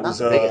heaviest I got Not was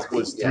the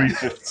biggest, yeah.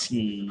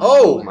 315.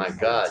 Oh my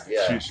God!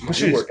 Yeah. But You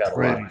she's work out a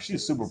pretty. lot.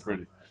 She's super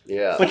pretty.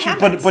 Yeah. But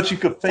you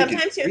could fake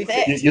Sometimes it. you're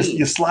thick.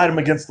 You slide them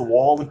against the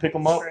wall and pick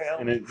them up, True.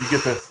 and then you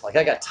get the Like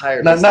I got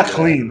tired. not listening to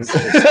clean.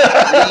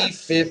 that.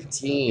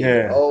 315.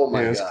 Yeah. Oh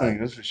my yeah, it's God.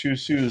 clean.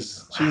 She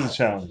was a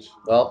challenge.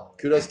 Well,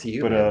 kudos to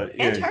you. But man.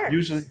 And yeah, her.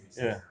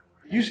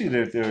 usually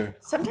they're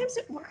Sometimes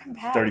we're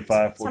compatible.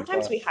 35, 45.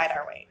 Sometimes we hide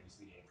our weight.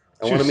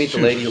 I want to meet the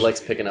shoot. lady who likes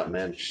picking up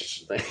men.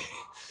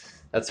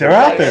 That's They're her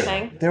out vibe.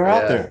 thing. there. They're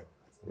out Yeah. there.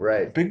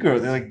 Right. Big girl.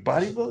 They're like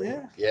bodybuild.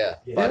 Yeah.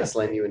 Yeah. Body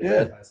slam you in Yeah.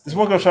 bed. This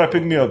one girl tried to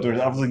pick me up.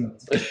 I was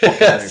like,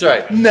 That's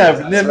right.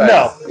 never. That's No.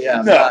 right. Yeah.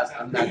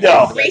 I'm not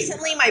No.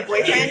 Recently, my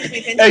boyfriend,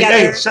 we've been Hey,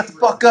 together. shut the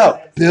fuck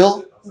up,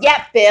 Bill.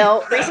 Yeah,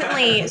 Bill.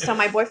 Recently, so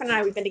my boyfriend and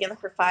I, we've been together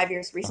for 5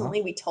 years.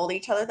 Recently, we told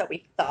each other that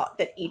we thought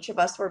that each of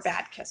us were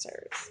bad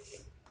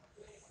kissers.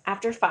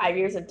 After 5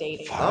 years of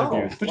dating. 5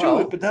 years.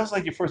 But that was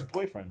like your first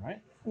boyfriend, right?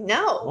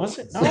 No. Was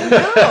it? No,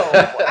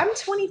 no. I'm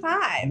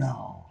 25.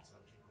 No.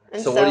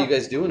 And So what are you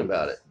guys doing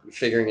about it? You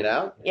figuring it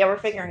out? Yeah, we're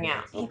figuring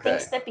out. He Okay.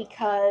 thinks that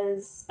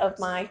because of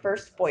my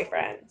first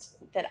boyfriend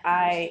that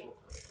I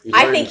You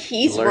I learned- think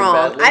he's you learned wrong.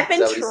 badly? I've Is been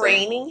that what he's saying?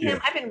 training him. Yeah.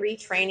 I've been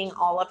retraining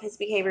all of his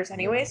behaviors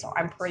anyway, so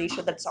I'm pretty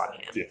sure that's on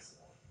him. Yeah.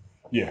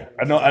 Yeah.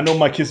 I know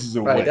my kisses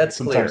are Right, wet. that's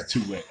Sometimes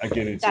clear. too wet. I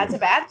get it. That's a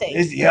bad thing.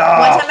 Yeah.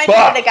 One time I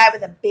fuck. dated a guy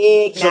with a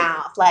big So-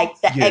 mouth, like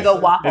the Yeah. Eggo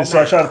waffle And so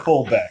I mouth. try to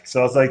pull back. So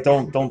I was like,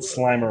 don't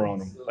slime her on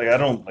him. Like I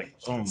don't like.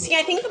 See,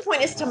 I think the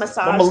point is to I'm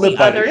massage a lip the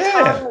biter, other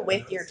yeah. tongue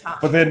with your tongue.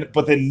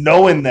 But then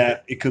knowing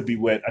that it could be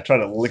wet, I try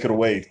to lick it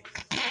away.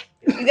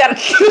 You gotta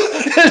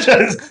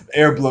Just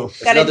air blow.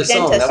 That's Got a another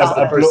song. dentist That was the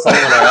song. first song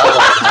on our album in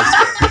high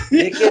school.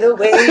 Take it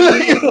away.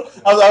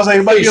 I was like,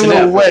 it might be a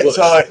little wet,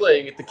 so I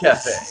playing at the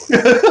cafe.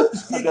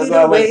 Take it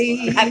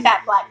away. at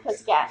that black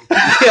pussycat.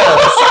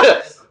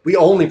 Yeah, we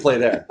only play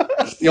there.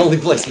 It's the only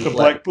place we The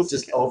play. Black Pussy.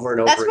 Just over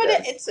and over That's what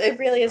again. it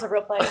really is a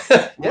real place.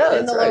 Yeah, in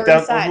that's the right. Lower Down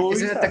East Side. on the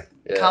Isn't it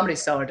the Yeah. Comedy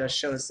Cellar does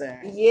shows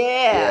there?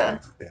 Yeah.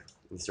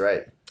 That's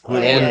right. Oh,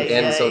 and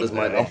yeah. so does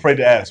my I'm dad. afraid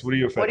to ask. What are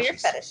your What are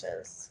fetishes? your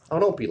fetishes? Oh,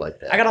 don't be like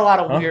that. I got a lot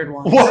of Huh? weird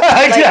ones. What?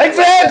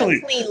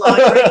 Exactly. Clean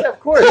laundry. Of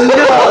course.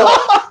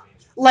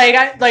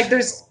 Like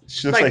there's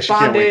She looks like like she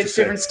can't wait to bondage,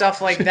 say. different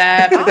stuff like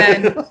that. But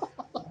then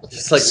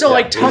Just like, so yeah,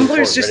 like moving forward,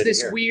 Tumblr's just ready to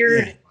this hear.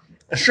 weird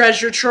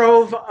treasure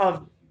trove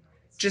of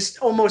just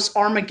almost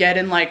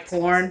Armageddon like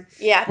porn.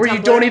 Yeah. Where you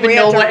Tumblr, don't even where you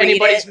know have to what read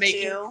anybody's it,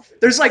 making. too.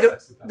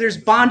 There's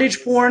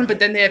bondage porn, but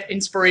then they have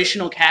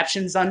inspirational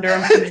captions under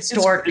them from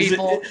historic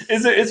people.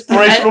 Is it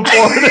inspirational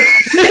porn?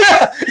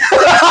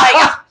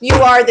 Like, you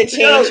are the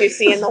change you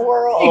see in the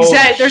world.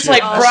 Exactly. There's shit,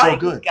 like that's bro- so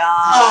good.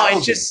 God. Oh,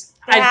 it's just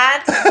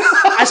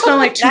I spent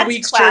like 2 That's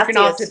weeks classy jerking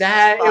off as to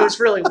that. It fuck. was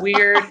really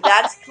weird.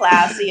 That's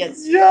classy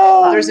as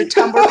Yo. There's a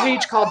Tumblr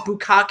page called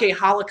Bukake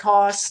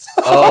Holocaust.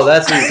 Oh,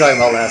 that's what you're talking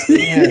about last week.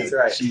 Yeah, That's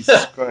right.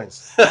 Jesus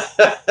Christ.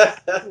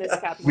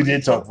 miscapitalized. We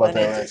did talk about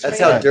that, right? That's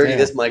how God dirty damn.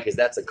 this mic is.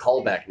 That's a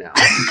callback now.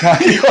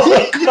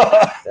 Oh,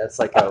 God. That's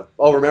like a.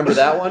 Oh, remember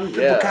that one?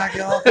 Yeah.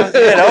 Yeah,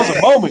 that was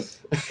a moment.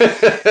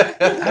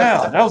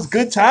 Wow, that was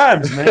good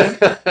times, man.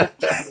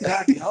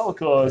 I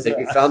Holocaust. think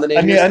we found the name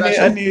I of need, your I need, I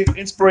special. need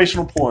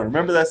inspirational porn.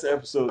 Remember that's the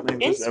episode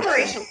name. of this episode.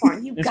 Inspiration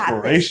porn. You got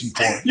Inspiration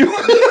this. porn.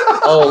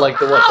 Oh, like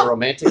the what? The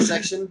romantic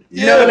section?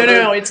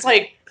 No. It's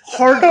like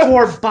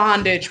hardcore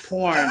bondage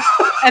porn,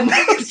 and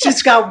then it's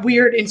just got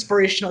weird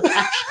inspirational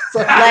captions.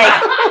 Like,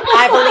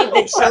 I believe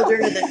the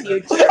children of the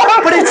future.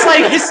 But it's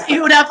like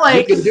it would have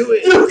like You can do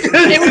it.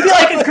 it would be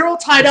like a girl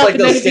tied It's up, like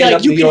and then those it'd be like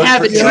stand-up you New can York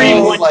have a videos,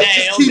 dream one like, day.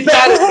 just It'll keep be-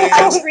 at it,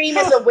 man. A dream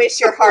is a wish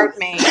your heart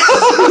made.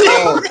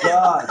 Oh,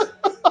 God.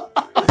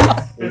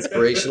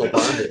 Inspirational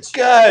bondage.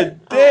 God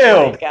Oh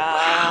damn. my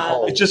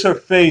God. It's just her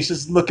face,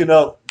 just looking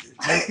up.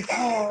 Like,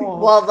 oh.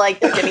 Well, like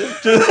they're getting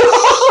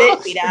Just-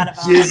 shit beat out of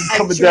them. Jizz A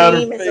coming down her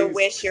dream is a face.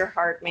 wish your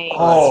heart made.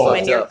 Oh,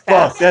 when you're fuck,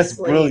 fast that's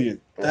asleep.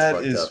 brilliant. That's That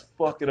fucked is up.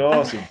 fucking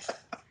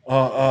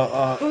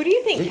awesome. Who do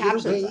you think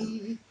captures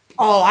them?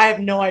 Oh, I have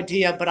no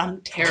idea, but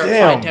I'm terrified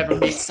Damn. to ever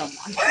meet someone.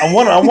 I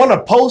want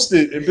to post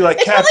it and be like,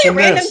 It's probably a caption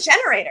random this.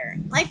 generator.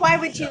 Like, why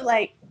would you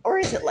like? Or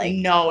is it like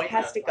No, it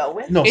has to go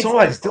with? No, It's-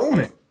 somebody's doing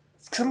it.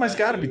 Somebody's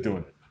got to be doing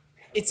it.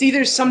 It's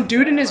either some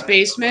dude in his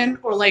basement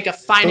or like a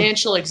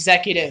financial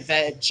executive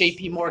at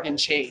J.P. Morgan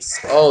Chase.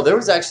 Oh, there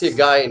was actually a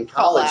guy in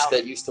college out.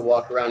 that used to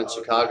walk around in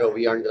Chicago.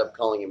 We ended up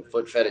calling him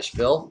Foot Fetish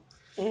Phil.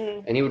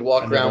 Mhm. And he would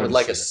walk I never around with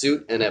like a understood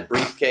suit and a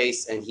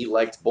briefcase, and he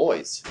liked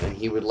boys. And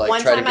he would like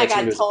One try to time I get you got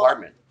into his told-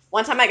 apartment.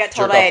 One time I got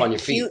told Jerk I off on had your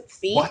feet. cute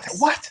feet.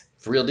 What?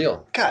 For real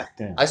deal. God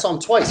damn. I saw him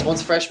twice,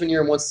 once freshman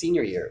year and once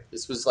senior year.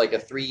 This was like a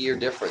 3-year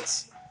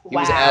difference. He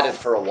was Wow. at it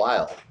for a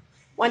while.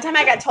 One time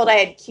I got told I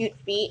had cute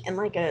feet, and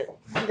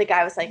the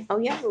guy was like, "Oh,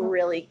 you have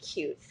really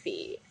cute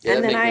feet." Yeah,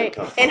 and that then made me in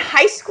uncomfortable.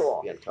 high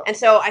school, Yeah, uncomfortable. and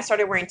so I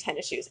started wearing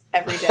tennis shoes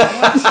every day.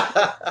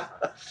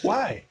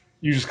 Why?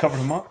 You just covered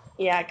him up?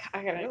 Yeah,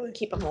 I gotta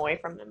keep them away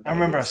from them. I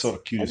remember I babies. saw the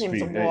cutest His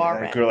feet. name's That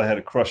Warren. girl I had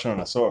a crush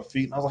on, I saw her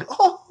feet, and I was like,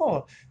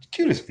 oh,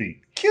 cutest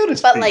feet.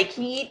 Cutest But feet. like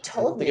he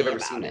told me think I've ever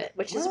about seen it, that.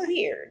 which is Really?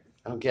 weird.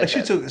 I don't get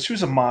Like that. she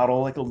was a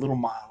model, like a little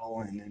model,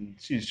 and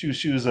she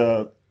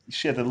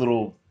had that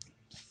little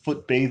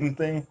foot bathing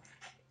thing.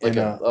 Like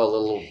And, a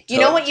little. You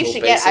know what you little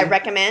should get? I basin?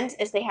 recommend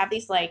is they have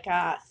these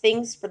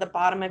things for the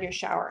bottom of your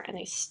shower, and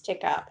they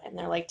stick up, and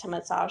they're like to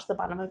massage the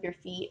bottom of your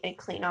feet and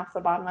clean off the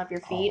bottom of your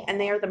feet, and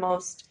they're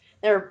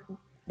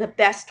the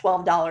best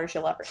 $12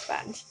 you'll ever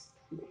spend.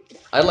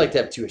 I'd like to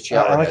have 2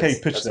 shower I like how heads.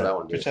 you pitch That's that. what I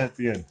want to Pitch do. that at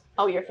the end.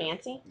 Oh, you're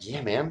fancy?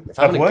 Yeah, man. If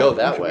I'm Of gonna what? go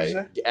that What'd you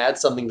way, say? add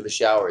something to the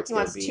shower. It's He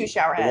gonna wants be 2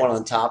 shower the heads. one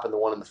on top and the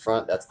one in the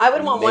front. That's I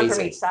would want one from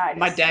amazing. each side.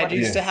 My dad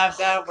used to have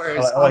that, where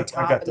it's I on got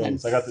top and then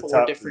those. I got the 4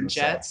 top different and the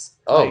side. jets.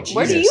 Oh, Like,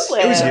 Where do you Jesus.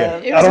 live? It was- Yeah,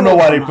 it was I don't a know little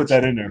why too they much. put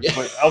that in there. Yeah.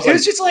 But I was It like,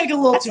 was just like a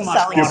little That's too a much.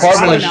 selling the water.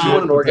 apartment Like is you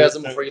want an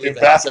orgasm before you leave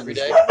the house every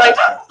day?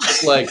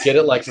 Just like get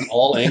it like from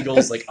all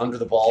angles, like under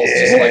the balls,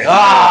 just like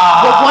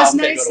What was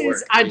they nice go to is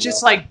work, I'd you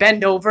just know? like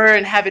bend over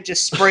and have it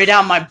just spray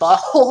down my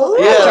butthole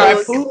Yeah, after I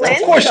those pooped. cleanse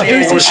Of course you do.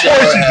 things. Of course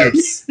you do.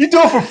 You do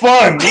it for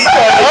fun. It's like,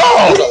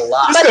 There's oh, a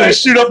lot. it's gonna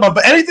shoot up my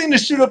butt. Anything to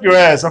shoot up your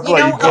ass. I feel You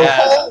know, like you go. a Yeah.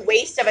 whole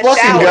waste of a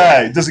Fucking shower.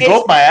 guy. Does it go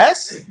up my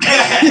ass?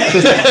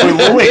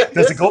 Wait.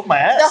 Does it go up my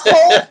ass?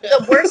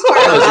 The worst part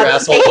Oh, is your about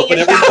asshole taking open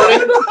a every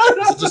shower.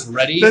 morning? Is it just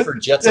ready for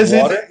jets of Does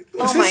it- water?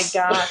 Oh my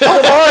gosh.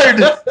 How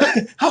hard?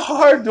 How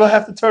hard do I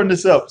have to turn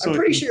this up? I'm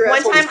pretty sure your One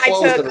asshole time is I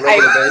closed took- on a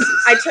regular basis.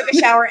 I took a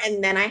shower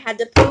and then I had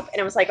to poop, and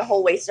it was like a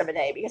whole waste of a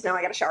day because now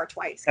I got to shower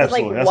twice. 'Cause,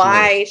 Absolutely, like, that's the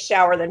why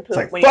shower then poop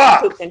like, when you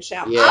fuck! can poop then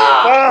shower? Yeah,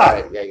 Ah!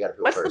 right. Yeah, you gotta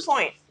poop What's first. the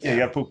point? Yeah, you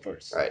gotta poop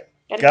first. Right.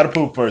 Gotta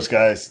poop first,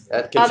 guys.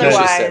 That Confucius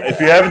Otherwise- said If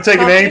that. you haven't taken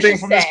Confucius anything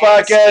from this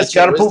said- podcast, It's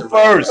your gotta poop wisdom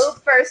right first.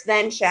 Poop first,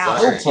 then shower.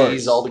 Socrates,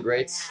 first. all the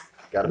greats.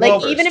 Gotta Like,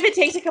 poop first. even if it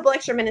takes a couple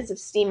extra minutes of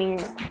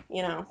steaming,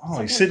 you know.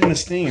 Oh, you sit in the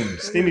steam,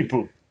 steamy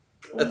poop.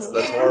 That's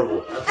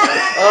horrible.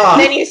 Ah.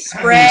 Then you You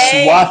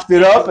spray. swapped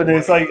it up, and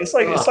it's like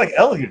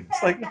elegant.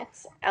 It's like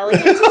It's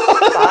elegant as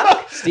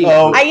fuck. Steve,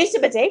 Oh. I used to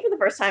bidet for the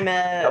first time.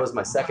 that was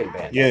my second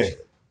band. Yeah.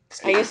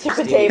 actually. I used to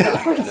bidet for the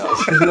first time.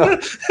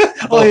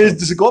 No.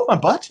 does it go up my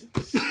butt?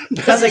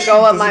 Does it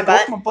go up my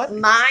butt? butt?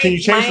 My Can you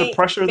change my the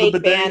pressure of the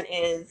fake bidet? ban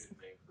is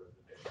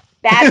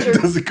Badger.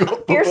 Does it go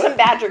up my Fearsome butt?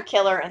 Badger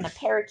Killer and the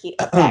Parakeet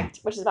Effect,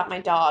 which is about my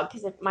dog.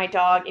 Because if my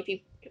dog, if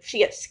she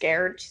gets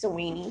scared, she's a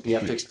weenie. You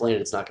have to explain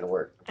it. It's not going to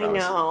work. I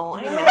know.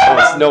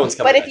 No one's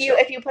coming. But to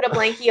if you put a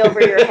blankie over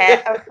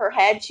her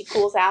head, she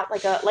cools out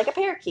like a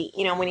parakeet.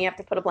 You know, when you have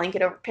to put a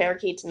blanket over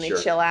parakeets and they Sure.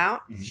 chill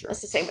out. Sure.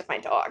 That's the same with my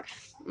dog.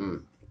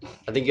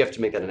 I think you have to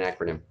make that an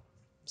acronym,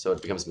 so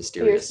it becomes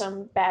mysterious.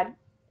 Fearsome Bad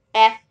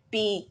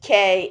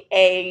FBKATPK.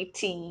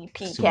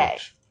 Too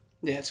much.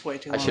 Yeah, it's way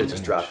too I long. should have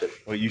just dropped it.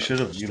 Well, you should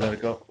have. You let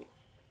it go.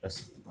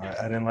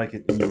 I didn't like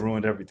it. You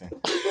ruined everything.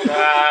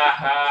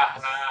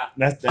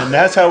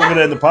 That's how we're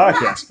gonna end the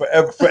podcast.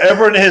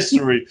 Forever in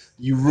history,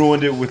 you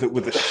ruined it with a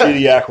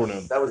shitty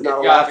acronym. That was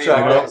not a Gotta laugh be track.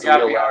 hard- That was a gotta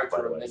real be laugh, hard by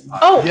to the run way. this podcast.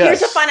 Oh, Yes.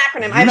 here's a fun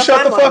acronym. I have You a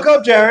shut fun the fuck one.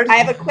 up, Jared. I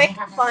have a quick,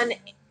 fun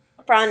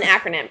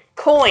acronym.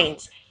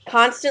 COINS.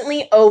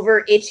 Constantly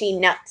over itchy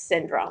nut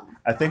syndrome.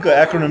 I think an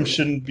acronym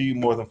shouldn't be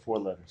more than 4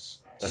 letters.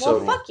 That's Well, the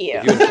rule. fuck you.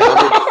 If you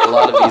encountered a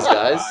lot of these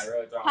guys,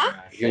 Huh?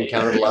 if you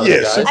encountered a lot of Yeah,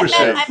 these guys. super I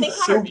shame. think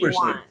however Super you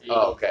want.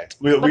 Oh, okay.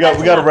 We But got that's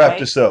to enough, wrap right?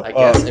 this up. I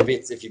guess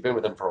if you've been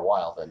with them for a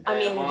while, then I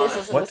mean, this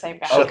isn't What? the same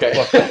guy. Shut the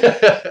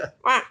okay.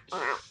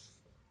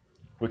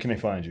 where can they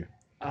find you?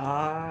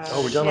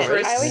 Oh, we're done Shit,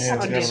 already? I always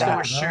have to do Underscore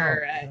that.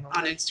 Shur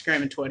on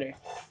Instagram and Twitter.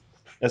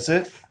 That's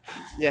it?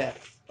 Yeah.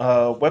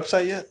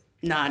 Website yet?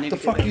 Nah, I need The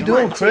to fuck get you that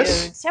doing, going.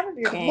 Chris? Dude, step up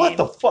your game. What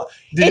the fuck?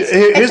 It's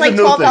Here's like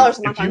the new $12 a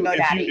thing. month on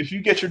GoDaddy. If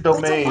you get your That's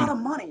a lot domain, of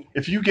money.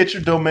 if you get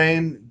your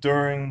domain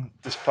during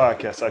this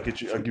podcast, I'll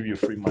give you a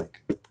free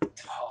mic.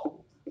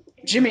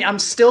 Jimmy, I'm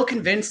still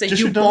convinced that Just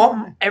you your bought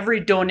domain.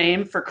 every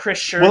domain for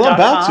ChrisShur.com.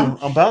 Well,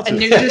 I'm about to.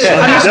 And you're just, I'm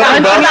I'm just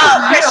definitely What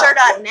about to.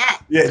 about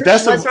ChrisShur.net? Yeah,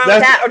 that's What's wrong with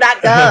that? Or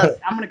 .gov?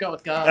 I'm gonna go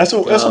with Gov. That's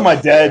what my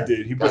dad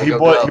did. He Gotta go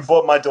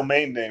bought my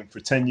domain name for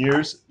 10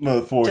 years.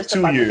 No, for Just to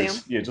 2 fuck with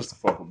years. Yeah, just to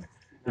fuck with me.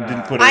 And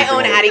didn't put I anything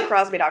own on it.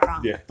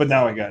 AddieCrosby.com. Yeah, but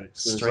now I got it.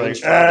 So it's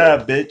Strange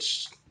like,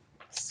 bitch.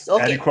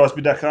 Okay.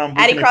 AddieCrosby.com.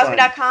 where can they find you?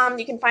 AddieCrosby.com.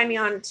 You can find me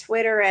on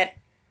Twitter at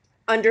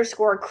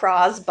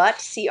 _Crosbutt,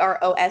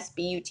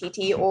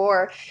 CROSBUTT,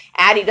 or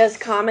Addie Does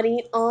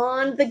Comedy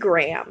on the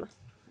gram.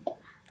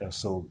 That's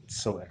so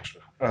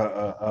extra.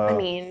 I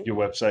mean, Your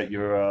website,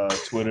 your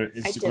Twitter,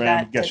 that, Instagram. You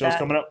got did shows that.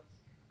 coming up?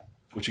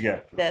 What you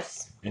got?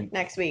 this And-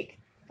 next week.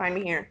 Find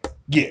me here.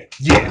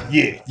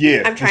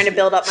 Yeah. I'm trying to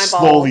build up my balls.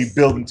 Slowly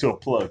building to a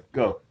plug.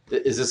 Go.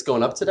 Is this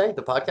going up today?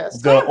 The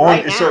podcast?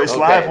 Right now. It's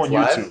live on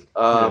YouTube.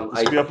 Um,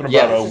 It'll be up in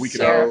about a week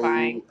and a half.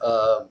 Terrifying.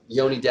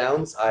 Yoni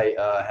Downs. I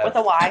have With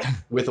a Y.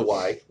 with a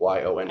Y,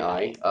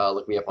 YONI.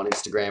 Look me up on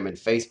Instagram and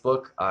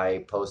Facebook.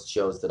 I post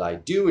shows that I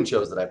do and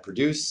shows that I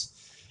produce.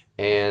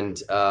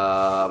 And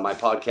my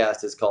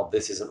podcast is called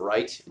This Isn't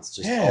Right. It's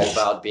just all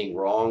about being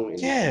wrong.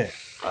 And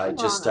I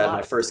just had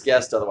my first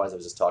guest. Otherwise, I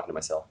was just talking to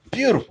myself.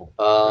 Beautiful.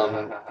 And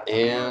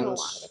A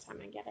lot of the time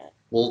I get it.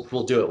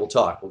 we'll do it. We'll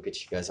talk. We'll get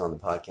you guys on the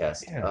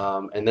podcast.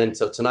 And then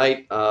so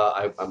tonight,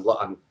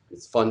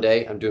 it's a fun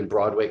day. I'm doing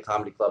Broadway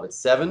Comedy Club at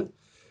 7.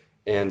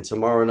 And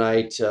tomorrow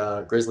night,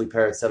 Grizzly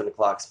Pear at 7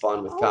 o'clock is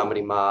fun with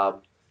Comedy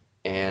Mob.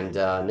 And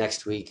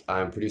next week,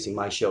 I'm producing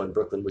my show in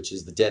Brooklyn, which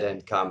is the Dead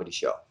End Comedy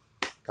Show.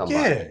 Come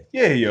by.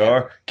 Yeah, you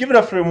are. Give it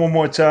up for him one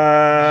more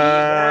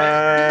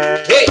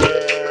time. Hey!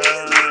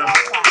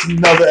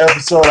 Another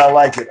episode. I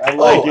like it.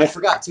 I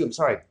forgot too. I'm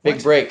sorry.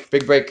 Big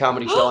break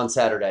comedy show on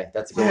Saturday.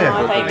 That's a good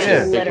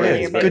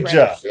one. Good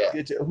job.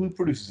 Who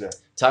produces that?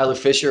 Tyler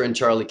Fisher and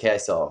Charlie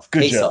Kasov.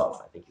 Good job.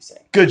 I think you say.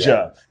 Good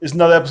job. It's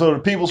another episode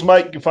of People's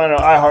Mic. You can find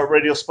it on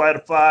iHeartRadio,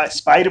 Spotify,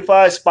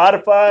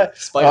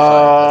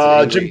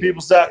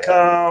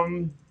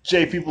 JimPeoples.com.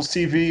 JPeoples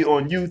TV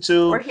on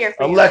YouTube. We're here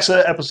for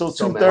Alexa, episode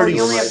 230.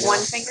 You only have one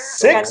finger?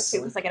 6,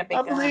 like a big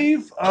I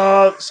believe.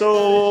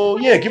 So,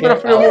 yeah, give it up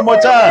for them one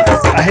more time.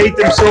 I hate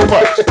them so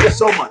much.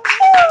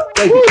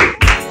 Thank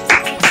you.